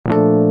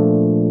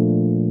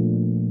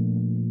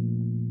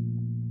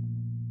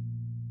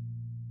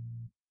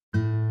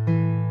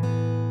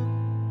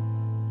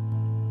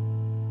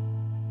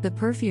The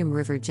Perfume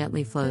River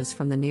gently flows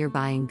from the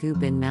nearby Ngu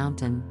Bin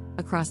Mountain,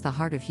 across the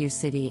heart of Hue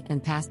City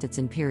and past its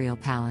imperial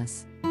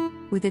palace.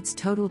 With its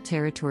total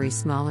territory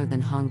smaller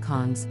than Hong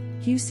Kong's,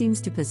 Hue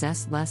seems to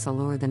possess less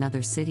allure than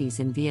other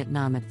cities in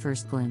Vietnam at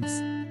first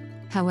glimpse.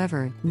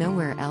 However,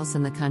 nowhere else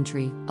in the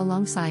country,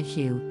 alongside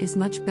Hue, is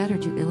much better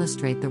to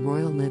illustrate the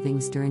royal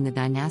livings during the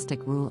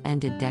dynastic rule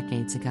ended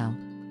decades ago.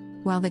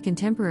 While the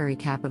contemporary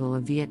capital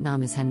of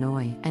Vietnam is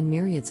Hanoi, and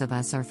myriads of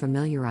us are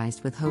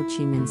familiarized with Ho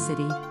Chi Minh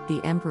City,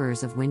 the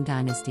emperors of Nguyen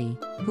Dynasty,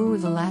 who were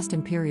the last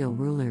imperial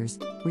rulers,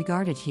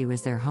 regarded Hue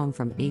as their home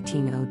from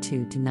 1802 to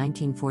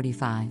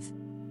 1945.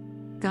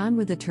 Gone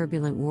with the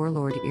turbulent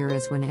warlord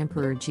eras when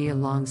Emperor Jia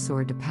Long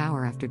soared to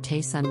power after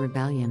Tay Son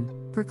Rebellion,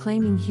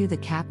 proclaiming Hue the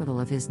capital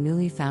of his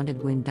newly founded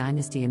Nguyen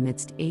Dynasty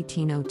amidst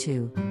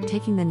 1802,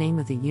 taking the name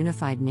of the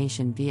unified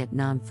nation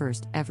Vietnam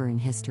first ever in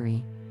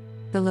history.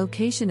 The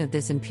location of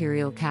this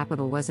imperial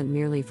capital wasn't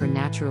merely for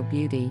natural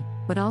beauty,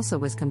 but also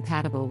was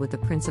compatible with the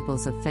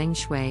principles of Feng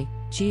Shui,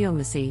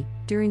 geomancy,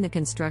 during the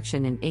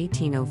construction in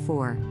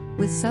 1804,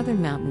 with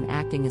Southern Mountain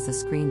acting as a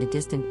screen to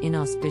distant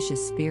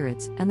inauspicious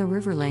spirits and the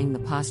river laying the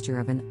posture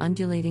of an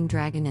undulating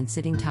dragon and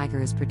sitting tiger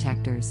as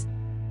protectors.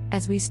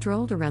 As we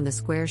strolled around the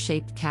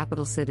square-shaped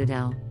capital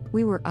citadel,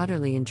 we were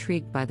utterly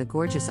intrigued by the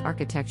gorgeous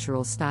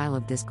architectural style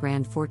of this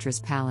grand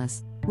fortress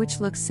palace, which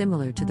looks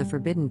similar to the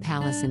Forbidden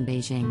Palace in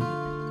Beijing.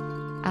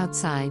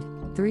 Outside,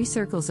 3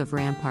 circles of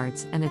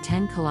ramparts and a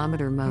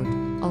 10-kilometer moat,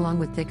 along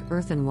with thick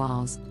earthen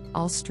walls,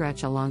 all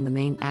stretch along the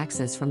main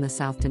axis from the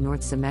south to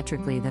north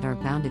symmetrically that are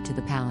bounded to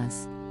the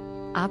palace.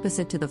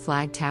 Opposite to the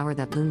flag tower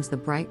that looms the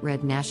bright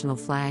red national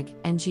flag,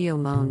 and Gio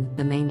Mon,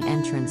 the main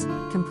entrance,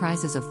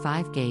 comprises of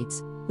 5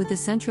 gates, with the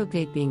central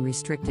gate being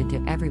restricted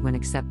to everyone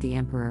except the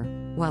emperor,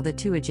 while the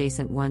 2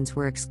 adjacent ones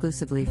were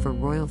exclusively for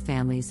royal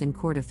families and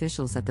court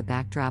officials at the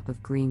backdrop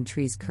of green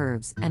trees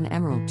curves and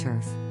emerald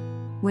turf.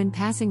 When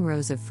passing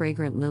rows of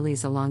fragrant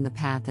lilies along the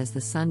path as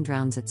the sun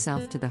drowns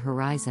itself to the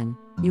horizon,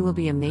 you will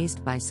be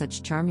amazed by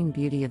such charming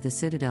beauty of the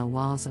citadel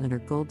walls under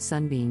gold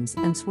sunbeams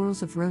and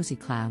swirls of rosy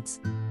clouds.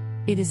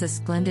 It is a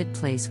splendid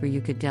place where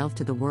you could delve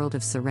to the world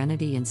of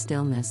serenity and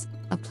stillness,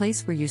 a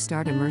place where you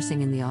start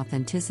immersing in the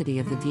authenticity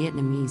of the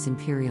Vietnamese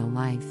imperial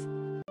life.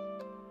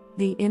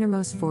 The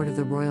innermost fort of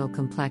the royal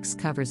complex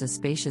covers a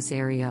spacious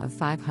area of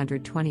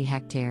 520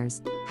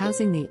 hectares,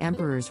 housing the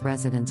emperor's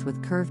residence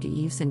with curved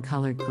eaves and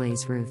colored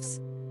glazed roofs.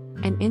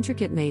 An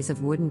intricate maze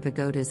of wooden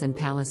pagodas and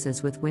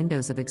palaces with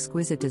windows of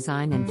exquisite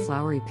design and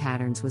flowery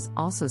patterns was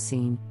also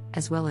seen,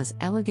 as well as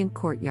elegant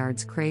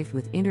courtyards carved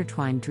with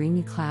intertwined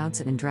dreamy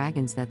clouds and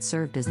dragons that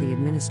served as the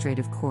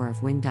administrative core of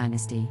Nguyen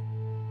Dynasty.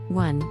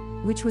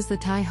 One, which was the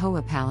Tai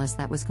Hoa Palace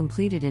that was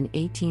completed in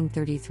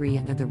 1833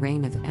 under the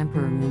reign of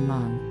Emperor Minh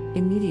Mang,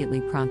 immediately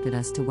prompted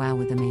us to wow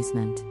with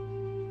amazement.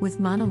 With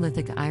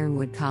monolithic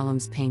ironwood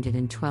columns painted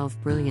in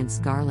 12 brilliant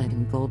scarlet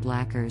and gold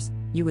lacquers,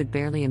 you would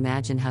barely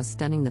imagine how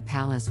stunning the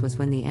palace was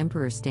when the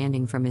emperor,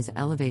 standing from his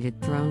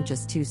elevated throne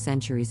just 2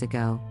 centuries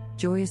ago,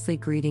 joyously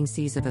greeting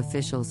seas of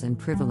officials and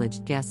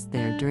privileged guests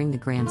there during the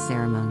grand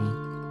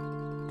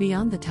ceremony.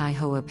 Beyond the Tai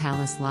Hoa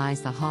Palace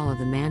lies the Hall of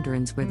the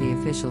Mandarins, where the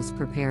officials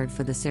prepared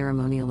for the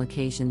ceremonial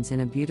occasions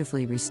in a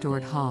beautifully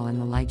restored hall in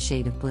the light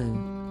shade of blue.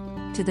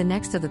 To the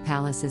next of the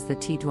palace is the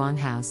Thi Duan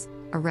House,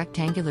 a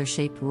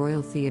rectangular-shaped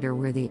royal theater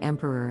where the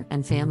emperor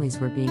and families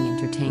were being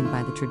entertained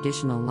by the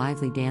traditional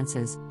lively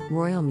dances,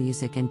 royal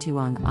music and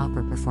Tuong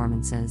opera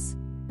performances.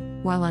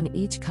 While on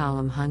each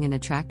column hung an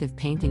attractive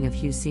painting of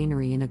Hue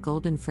scenery in a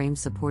golden frame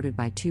supported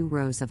by 2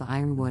 rows of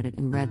ironwood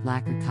and red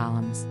lacquered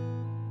columns.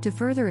 To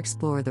further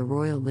explore the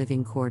royal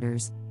living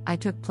quarters, I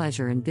took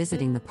pleasure in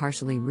visiting the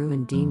partially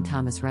ruined Dean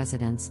Thomas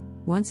residence,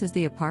 once as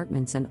the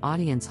apartments and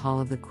audience hall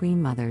of the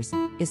Queen Mothers,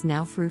 is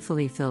now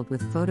fruitfully filled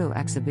with photo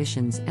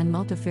exhibitions and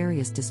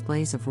multifarious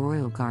displays of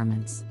royal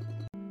garments.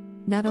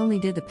 Not only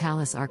did the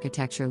palace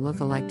architecture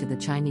look alike to the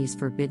Chinese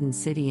Forbidden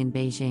City in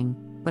Beijing,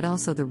 but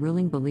also the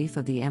ruling belief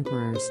of the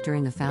emperors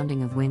during the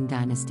founding of Nguyen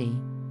Dynasty.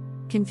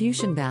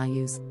 Confucian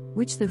values,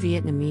 which the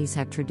Vietnamese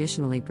have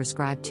traditionally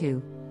prescribed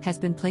to, has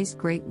been placed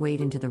great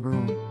weight into the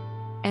rule.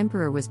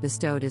 Emperor was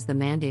bestowed as the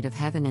mandate of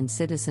heaven, and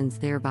citizens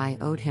thereby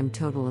owed him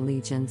total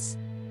allegiance.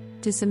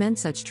 To cement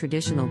such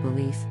traditional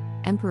belief,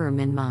 Emperor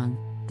Minh Mang,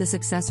 the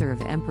successor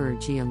of Emperor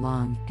Jia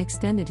Long,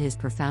 extended his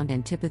profound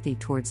antipathy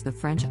towards the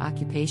French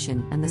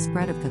occupation and the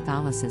spread of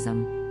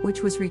Catholicism,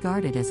 which was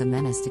regarded as a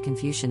menace to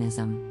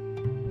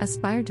Confucianism.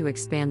 Aspired to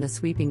expand the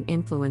sweeping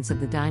influence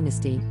of the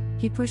dynasty,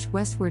 he pushed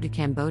westward to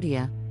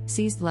Cambodia,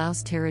 seized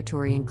Laos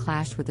territory and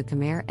clashed with the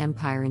Khmer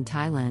Empire in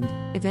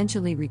Thailand,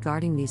 eventually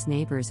regarding these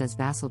neighbors as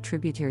vassal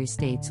tributary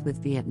states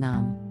with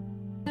Vietnam.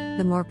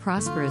 The more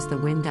prosperous the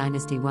Nguyen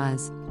dynasty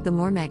was, the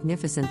more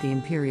magnificent the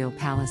imperial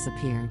palace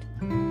appeared.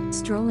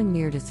 Strolling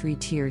near to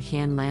 3-tier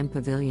Hian Lam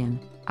Pavilion,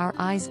 our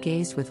eyes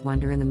gazed with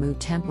wonder in the Mu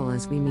Temple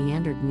as we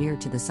meandered near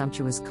to the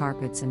sumptuous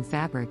carpets and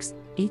fabrics,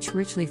 each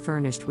richly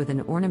furnished with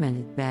an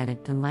ornamented bed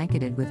and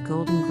blanketed with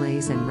golden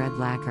glaze and red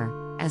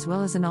lacquer, as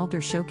well as an altar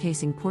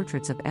showcasing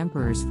portraits of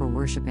emperors for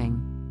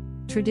worshipping.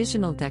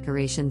 Traditional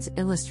decorations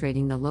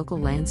illustrating the local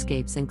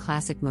landscapes and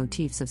classic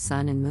motifs of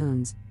sun and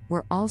moons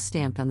were all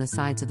stamped on the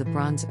sides of the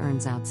bronze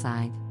urns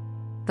outside.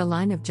 The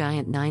line of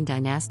giant 9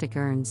 dynastic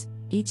urns,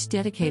 each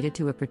dedicated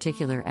to a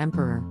particular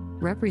emperor,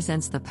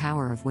 represents the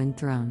power of Wind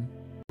Throne.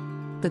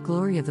 The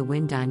glory of the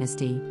Wind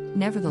dynasty,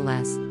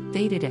 nevertheless,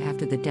 faded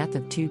after the death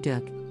of Tu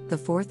Duc, the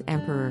fourth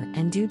emperor,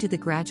 and due to the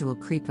gradual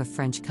creep of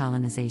French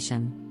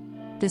colonization.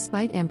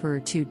 Despite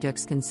Emperor Tu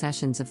Duc's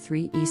concessions of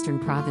 3 eastern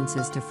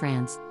provinces to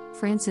France,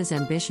 France's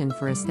ambition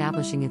for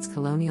establishing its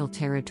colonial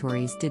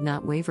territories did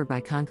not waver by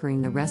conquering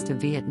the rest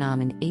of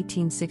Vietnam in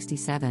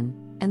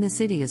 1867, and the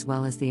city as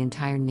well as the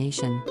entire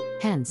nation,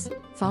 hence,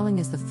 falling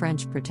as the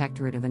French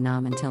protectorate of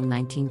Annam until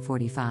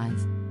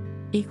 1945.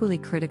 Equally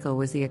critical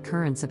was the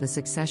occurrence of a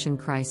succession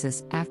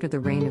crisis after the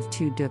reign of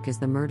Tu Duc, as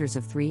the murders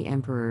of 3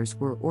 emperors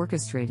were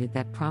orchestrated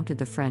that prompted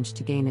the French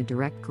to gain a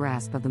direct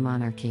grasp of the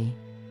monarchy.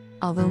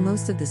 Although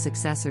most of the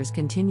successors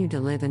continued to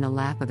live in a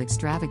lap of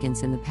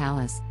extravagance in the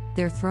palace,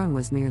 their throne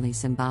was merely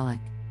symbolic.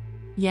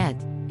 Yet,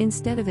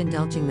 instead of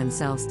indulging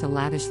themselves to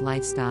lavish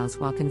lifestyles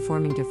while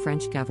conforming to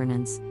French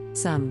governance,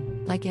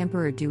 some, like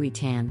Emperor Duy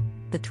Tan,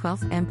 the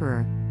 12th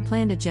emperor,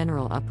 planned a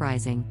general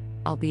uprising,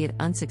 albeit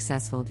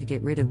unsuccessful, to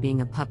get rid of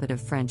being a puppet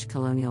of French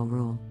colonial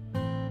rule.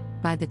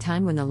 By the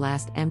time when the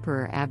last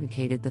emperor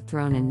abdicated the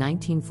throne in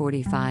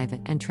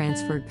 1945 and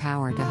transferred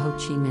power to Ho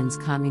Chi Minh's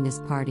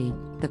Communist Party,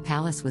 the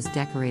palace was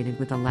decorated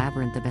with a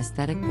labyrinth of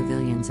aesthetic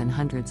pavilions and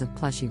hundreds of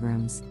plushy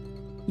rooms.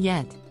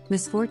 Yet,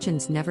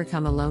 misfortunes never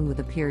come alone with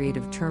a period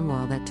of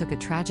turmoil that took a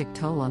tragic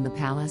toll on the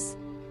palace.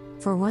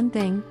 For one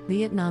thing,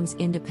 Vietnam's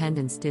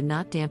independence did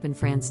not dampen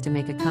France to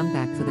make a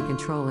comeback for the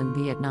control in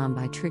Vietnam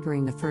by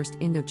triggering the First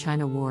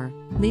Indochina War,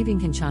 leaving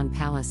Can Chan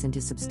Palace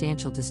into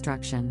substantial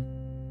destruction.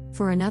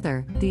 For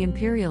another, the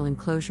imperial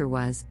enclosure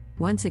was,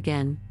 once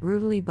again,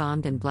 brutally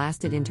bombed and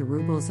blasted into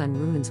rubles and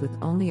ruins, with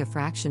only a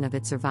fraction of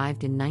it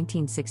survived in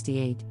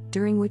 1968,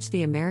 during which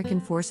the American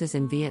forces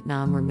in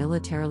Vietnam were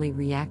militarily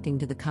reacting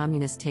to the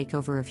communist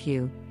takeover of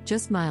Hue,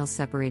 just miles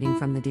separating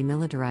from the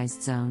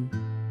demilitarized zone.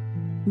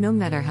 No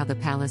matter how the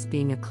palace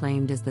being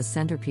acclaimed as the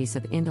centerpiece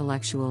of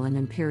intellectual and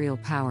imperial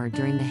power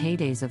during the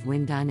heydays of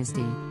Wind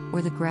dynasty,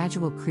 or the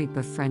gradual creep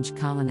of French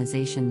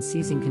colonization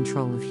seizing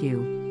control of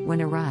Hue,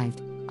 when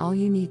arrived, all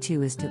you need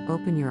to is to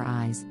open your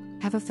eyes,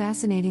 have a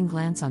fascinating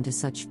glance onto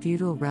such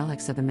feudal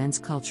relics of immense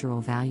cultural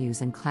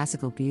values and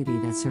classical beauty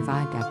that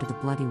survived after the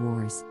bloody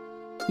wars.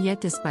 Yet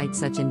despite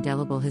such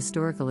indelible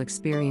historical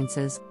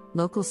experiences,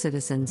 local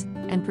citizens,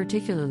 and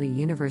particularly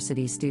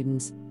university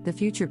students, the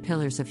future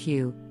pillars of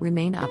Hue,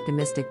 remain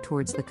optimistic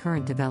towards the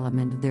current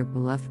development of their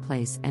beloved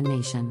place and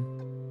nation.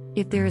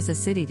 If there is a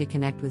city to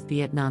connect with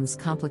Vietnam's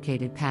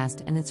complicated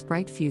past and its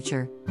bright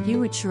future, Hue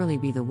would surely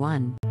be the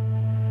one.